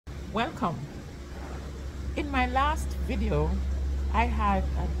Welcome. In my last video, I had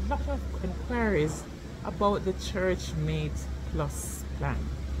a lot of inquiries about the Churchmate Plus plan.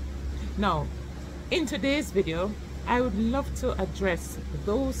 Now, in today's video, I would love to address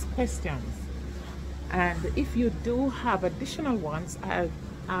those questions. And if you do have additional ones, I'll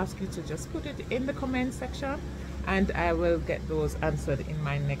ask you to just put it in the comment section and I will get those answered in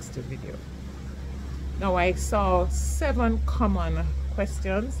my next video. Now, I saw 7 common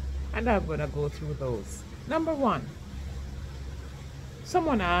questions and I'm going to go through those. Number 1,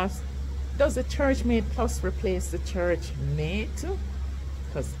 someone asked, does the Churchmate Plus replace the Churchmate?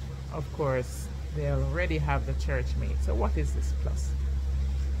 Because of course they already have the Churchmate. So what is this plus?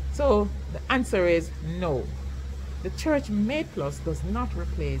 So the answer is no. The Churchmate Plus does not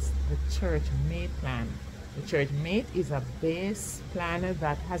replace the Churchmate plan. The Churchmate is a base plan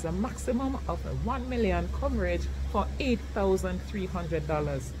that has a maximum of $1 million coverage for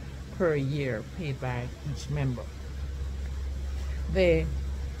 $8,300 per year paid by each member. The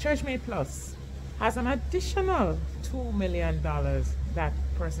Churchmate Plus has an additional $2 million that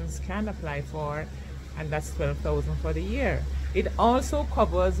persons can apply for, and that's $12,000 for the year. It also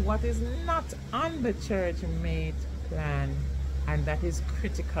covers what is not on the Churchmate plan, and that is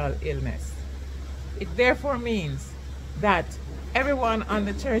critical illness. It therefore means that everyone on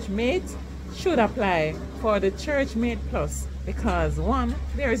the Churchmate should apply for the Churchmate Plus because 1,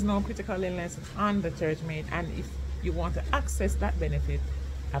 there is no critical illness on the Churchmate, and if you want to access that benefit,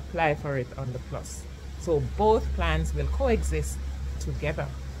 apply for it on the Plus. So both plans will coexist together.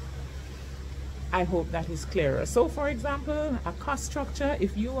 I hope that is clearer. So for example, a cost structure,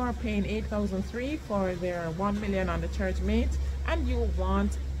 if you are paying $8,300 for their $1 million on the Churchmate and you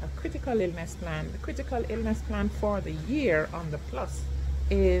want a critical illness plan, the critical illness plan for the year on the Plus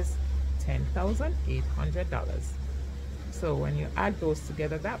is $10,800. So when you add those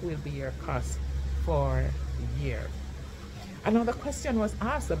together, that will be your cost for the year. Another question was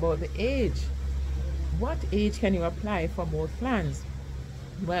asked about the age. What age can you apply for both plans?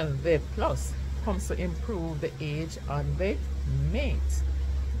 Well, the Plus comes to improve the age on the Mate,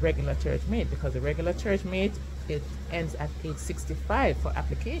 regular Churchmate, because the regular Churchmate, it ends at age 65 for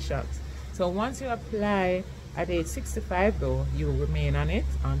applications. So once you apply at age 65 though, you remain on it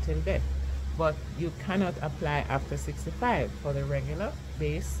until death. But you cannot apply after 65 for the regular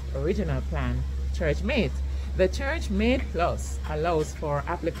base original plan Churchmate. The Churchmate Plus allows for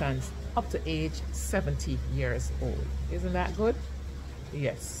applicants up to age 70 years old. Isn't that good?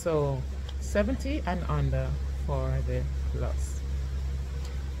 Yes, so 70 and under for the Plus.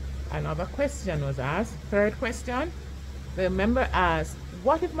 Another question was asked, third question. The member asked,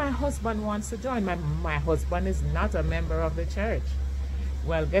 what if my husband wants to join? My husband is not a member of the church.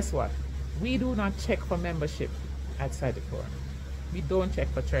 Well, guess what? We do not check for membership at Sagicor. We don't check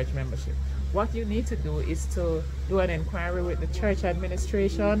for church membership. What you need to do is to do an inquiry with the church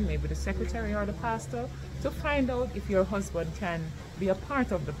administration, maybe the secretary or the pastor, to find out if your husband can be a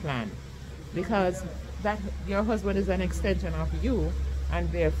part of the plan, because that your husband is an extension of you and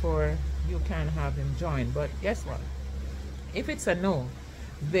therefore you can have him join. But guess what? If it's a no,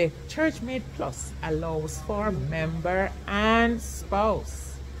 the Churchmate Plus allows for member and spouse.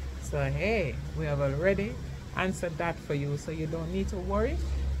 So hey, we have already answered that for you, so you don't need to worry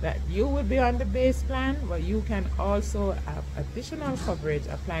that you will be on the base plan, but you can also have additional coverage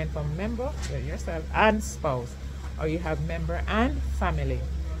applying for member, yourself, and spouse, or you have member and family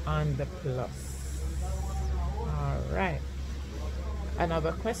on the Plus. All right.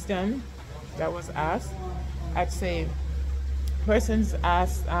 Another question that was asked, I'd say persons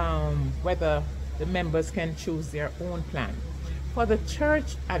asked whether the members can choose their own plan. For the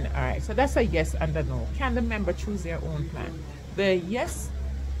church, and all right, so that's a yes and a no. Can the member choose their own plan? The yes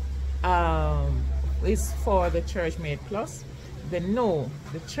is for the Churchmate Plus. The no,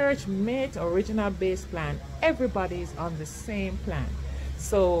 the Churchmate original base plan, everybody is on the same plan.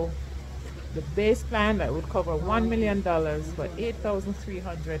 So the base plan that would cover $1 million for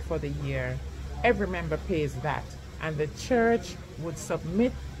 $8,300 for the year, every member pays that, and the church would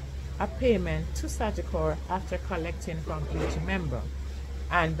submit a payment to Sagicor after collecting from each member,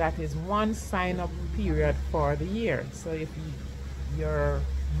 and that is 1 sign-up period for the year. So if your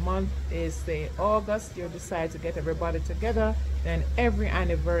month is say August, you decide to get everybody together, then every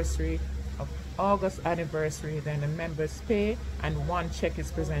anniversary of August anniversary, then the members pay and 1 check is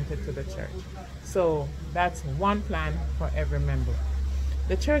presented to the church. So that's 1 plan for every member.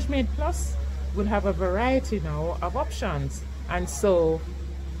 The Churchmate Plus will have a variety now of options, and so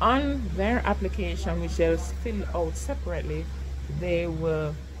on their application, which they'll fill out separately, they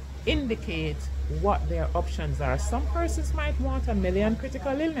will indicate what their options are. Some persons might want $1 million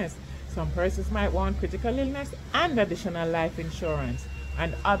critical illness. Some persons might want critical illness and additional life insurance,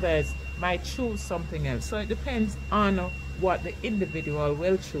 and others might choose something else. So it depends on what the individual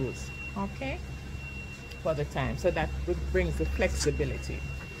will choose, okay, for the time. So that brings the flexibility.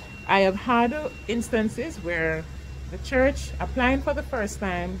 I have had instances where the church applying for the first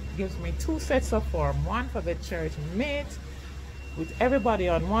time gives me 2 sets of form, one for the Churchmate with everybody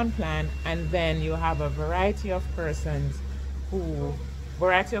on one plan, and then you have a variety of persons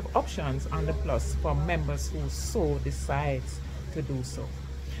variety of options on the Plus for members who so decides to do so.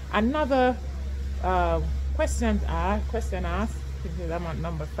 Another question asked, I'm at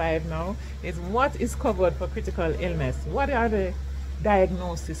number 5 now, is what is covered for critical illness? What are the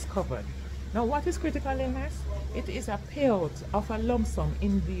diagnoses covered? Now, what is critical illness? It is a payout of a lump sum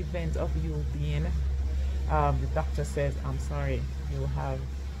in the event of you being, the doctor says, I'm sorry, you have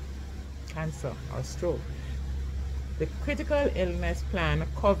cancer or stroke. The critical illness plan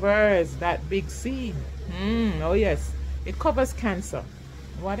covers that big C. Oh yes, it covers cancer.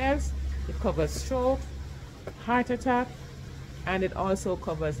 What else? It covers stroke, heart attack, and it also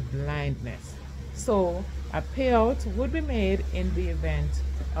covers blindness. So a payout would be made in the event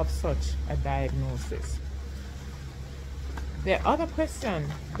of such a diagnosis. The other question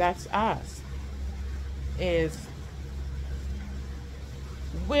that's asked is,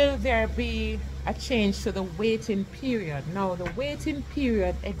 will there be a change to the waiting period? Now, the waiting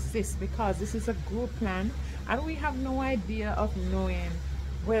period exists because this is a group plan, and we have no idea of knowing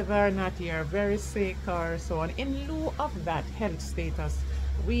whether or not you're very sick or so on. In lieu of that health status,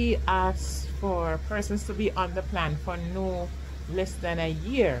 we ask for persons to be on the plan for no less than a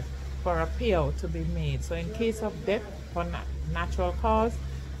year for a payout to be made. So in case of death for natural cause,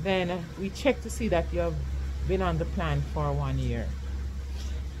 then we check to see that you have been on the plan for 1 year.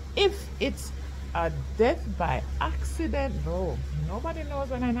 If it's a death by accident, no, nobody knows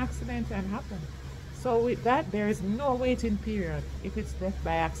when an accident can happen. So with that, there is no waiting period if it's death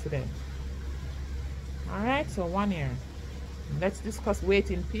by accident. All right, so 1 year. Let's discuss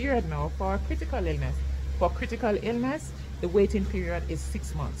waiting period now for critical illness. For critical illness, the waiting period is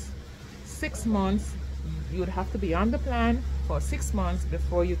 6 months. 6 months, you would have to be on the plan for 6 months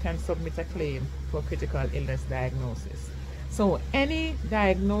before you can submit a claim for critical illness diagnosis. So any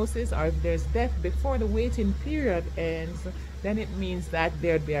diagnosis, or if there's death before the waiting period ends, then it means that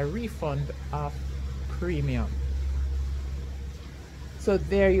there'd be a refund of premium. So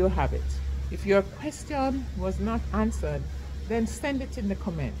there you have it. If your question was not answered, then send it in the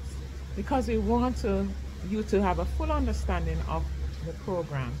comments, because we want you to have a full understanding of the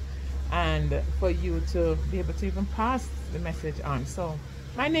program and for you to be able to even pass the message on. So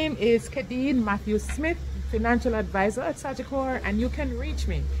my name is Kadeen Matthew Smith, financial advisor at Sagicor, and you can reach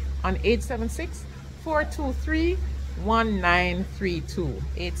me on 876-423-1932.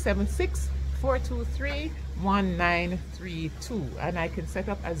 876-423-1932, and I can set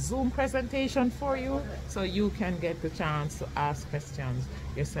up a Zoom presentation for you so you can get the chance to ask questions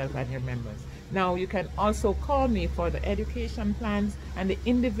yourself and your members. Now you can also call me for the education plans and the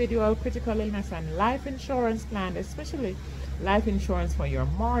individual critical illness and life insurance plan, especially life insurance for your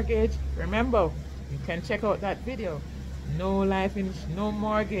mortgage. Remember, you can check out that video, no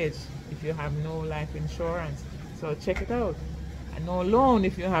mortgage if you have no life insurance, so check it out. And no loan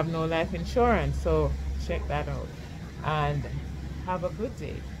if you have no life insurance, so check that out. And have a good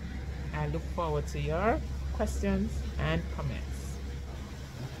day. I look forward to your questions and comments.